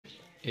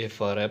A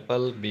for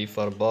Apple, B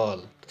for ball.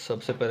 तो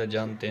सबसे पहले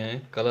जानते हैं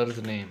colours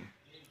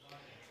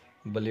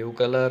name. Blue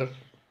colour,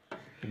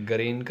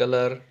 green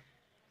colour,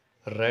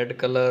 red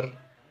colour,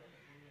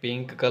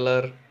 pink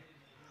colour,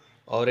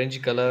 orange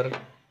colour,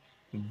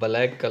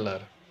 black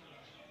colour.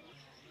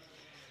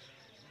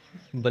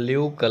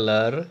 Blue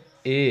colour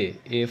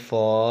A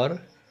for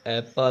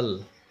Apple.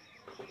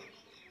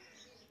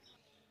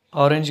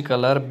 Orange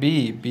colour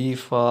B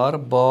for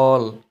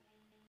ball.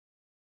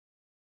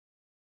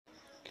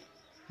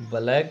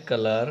 Black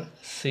colour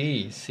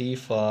C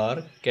for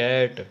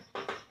cat.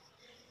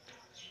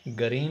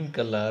 Green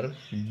colour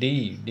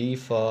D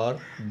for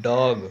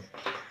dog.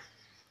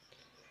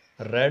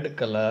 Red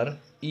colour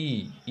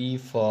E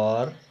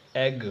for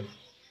egg.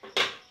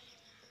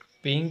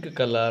 Pink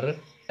colour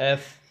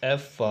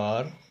F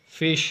for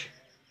fish.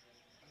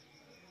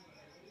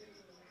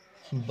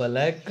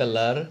 Black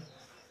colour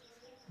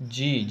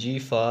ji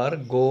for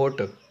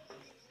goat.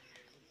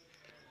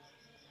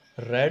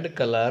 Red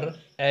colour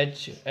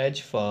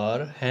H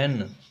for hen।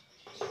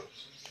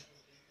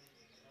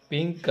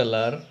 Pink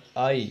colour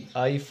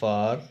I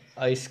for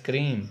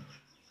ice cream.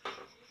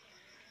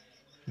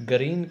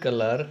 Green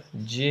colour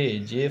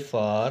J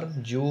for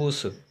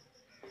juice.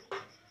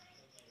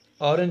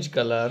 Orange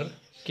colour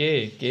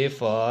के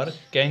for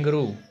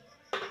kangaroo.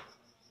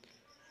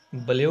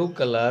 Blue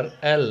colour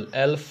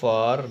L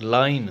for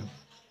line.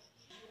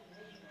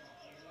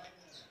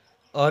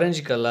 Orange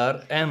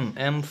colour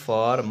M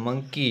for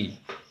monkey.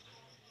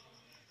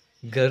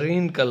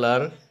 Green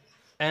colour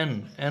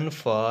N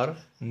for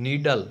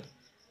needle.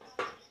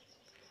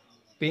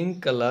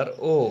 Pink colour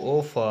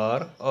O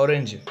for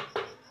orange.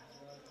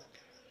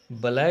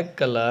 Black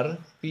colour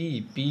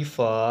P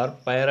for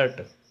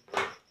parrot.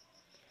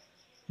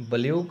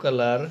 Blue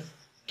colour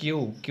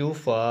Q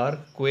for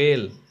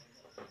quail.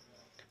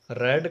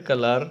 Red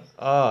colour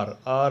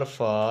are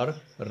for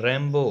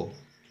rainbow.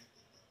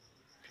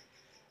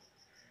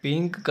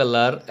 Pink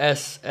colour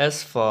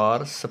S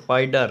for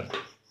spider.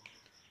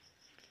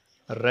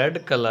 Red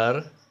colour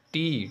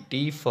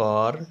T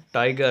for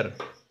tiger.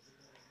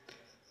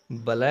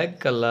 Black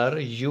colour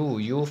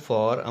you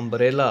for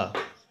umbrella.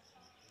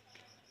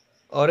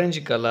 Orange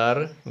colour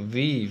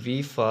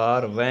we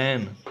for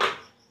van.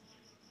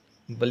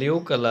 Blue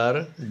colour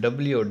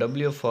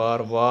W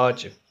for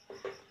watch.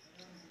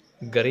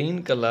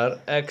 Green colour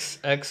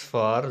x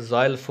for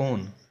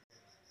xylophone।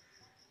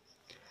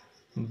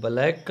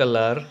 Black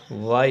colour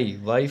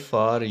Y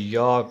for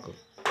York.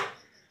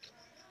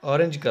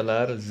 Orange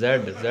colour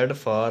Z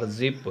for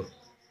zip.